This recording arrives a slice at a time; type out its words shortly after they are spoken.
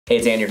Hey,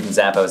 it's Andrew from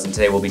Zappos, and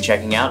today we'll be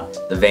checking out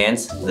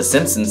the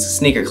Simpsons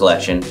Sneaker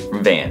Collection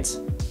from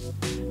Vans.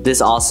 This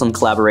awesome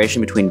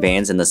collaboration between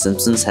Vans and the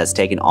Simpsons has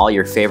taken all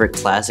your favorite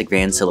classic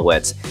Vans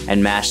silhouettes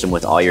and mashed them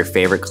with all your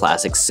favorite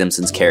classic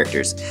Simpsons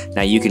characters.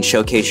 Now you can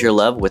showcase your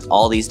love with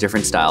all these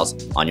different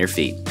styles on your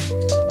feet.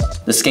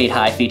 The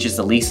Sk8-Hi features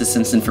the Lisa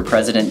Simpson for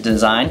President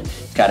design.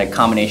 It's got a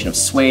combination of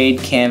suede,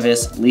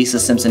 canvas, Lisa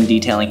Simpson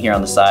detailing here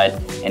on the side,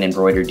 and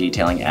embroidered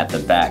detailing at the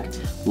back.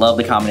 Love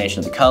the combination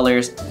of the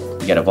colors.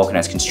 You got a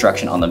vulcanized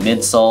construction on the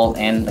midsole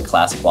and the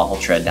classic waffle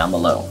tread down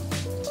below.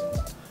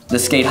 The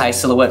Sk8-Hi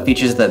silhouette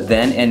features the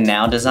then and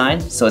now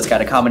design, so it's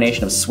got a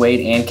combination of suede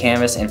and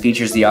canvas and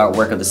features the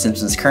artwork of the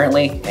Simpsons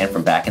currently and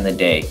from back in the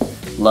day.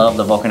 Love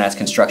the vulcanized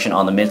construction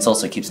on the midsole,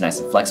 so it keeps it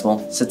nice and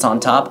flexible. Sits on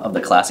top of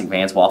the classic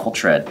Vans waffle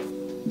tread.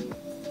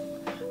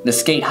 The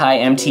Sk8-Hi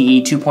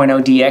MTE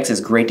 2.0 DX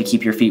is great to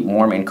keep your feet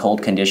warm in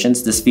cold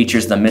conditions. This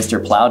features the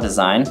Mr. Plow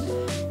design,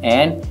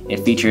 and it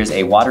features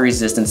a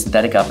water-resistant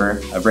synthetic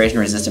upper,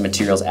 abrasion-resistant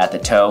materials at the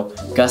toe,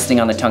 gusting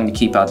on the tongue to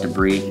keep out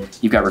debris.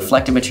 You've got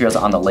reflective materials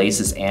on the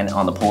laces and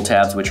on the pull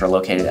tabs, which are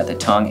located at the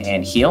tongue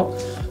and heel.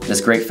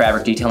 This great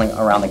fabric detailing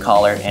around the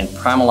collar and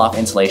PrimaLoft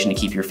insulation to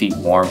keep your feet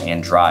warm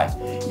and dry.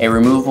 A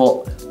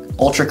removable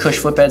Ultra Cush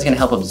footbed is going to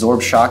help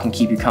absorb shock and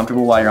keep you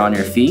comfortable while you're on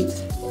your feet.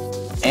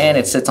 And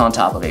it sits on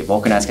top of a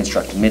vulcanized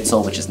constructed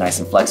midsole, which is nice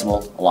and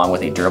flexible, along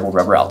with a durable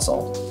rubber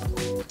outsole.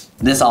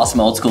 This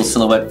awesome old school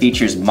silhouette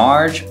features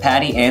Marge,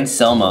 Patty, and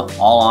Selma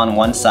all on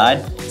one side.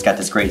 It's got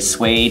this great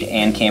suede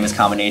and canvas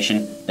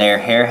combination. Their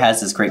hair has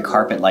this great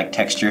carpet-like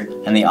texture.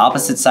 And the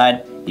opposite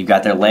side, you've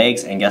got their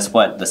legs, and guess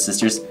what? The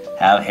sisters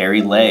have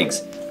hairy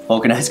legs.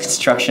 Vulcanized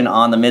construction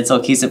on the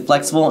midsole keeps it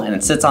flexible, and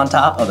it sits on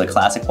top of the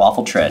classic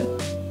waffle tread.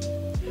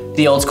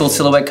 The old school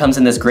silhouette comes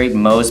in this great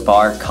Moe's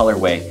bar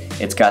colorway.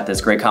 It's got this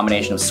great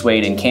combination of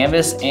suede and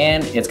canvas,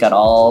 and it's got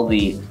all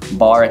the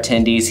bar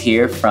attendees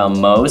here from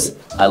Moe's.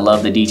 I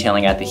love the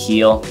detailing at the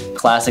heel,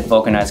 classic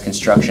vulcanized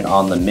construction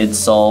on the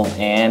midsole,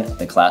 and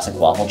the classic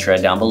waffle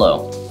tread down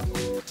below.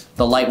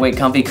 The lightweight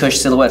ComfyCush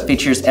silhouette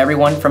features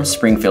everyone from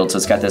Springfield, so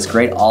it's got this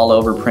great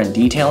all-over print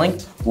detailing,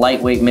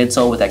 lightweight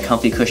midsole with that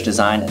ComfyCush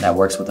design, and that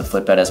works with the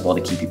footbed as well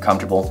to keep you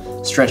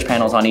comfortable. Stretch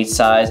panels on each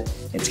side.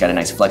 It's got a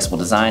nice flexible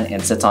design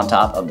and sits on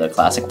top of the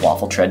classic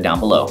waffle tread down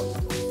below.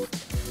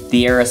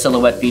 The Era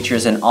silhouette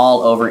features an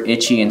all-over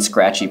itchy and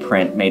scratchy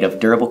print made of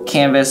durable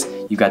canvas.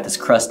 You've got this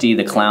Krusty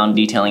the Clown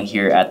detailing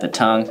here at the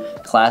tongue,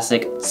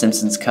 classic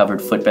Simpsons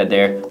covered footbed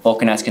there,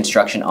 vulcanized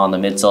construction on the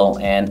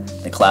midsole, and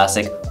the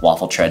classic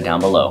waffle tread down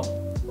below.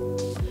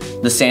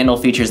 The sandal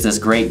features this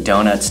great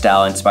donut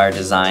style inspired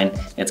design.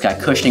 It's got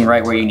cushioning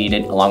right where you need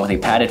it, along with a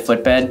padded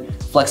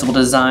footbed, flexible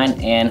design,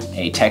 and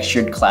a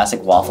textured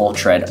classic waffle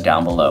tread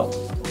down below.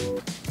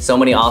 So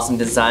many awesome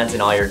designs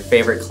and all your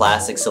favorite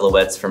classic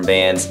silhouettes from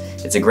Vans.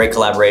 It's a great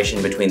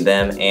collaboration between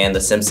them and the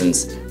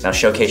Simpsons. Now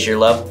showcase your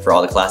love for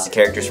all the classic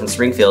characters from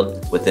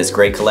Springfield with this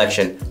great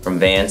collection from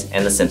Vans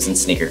and the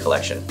Simpsons Sneaker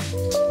Collection.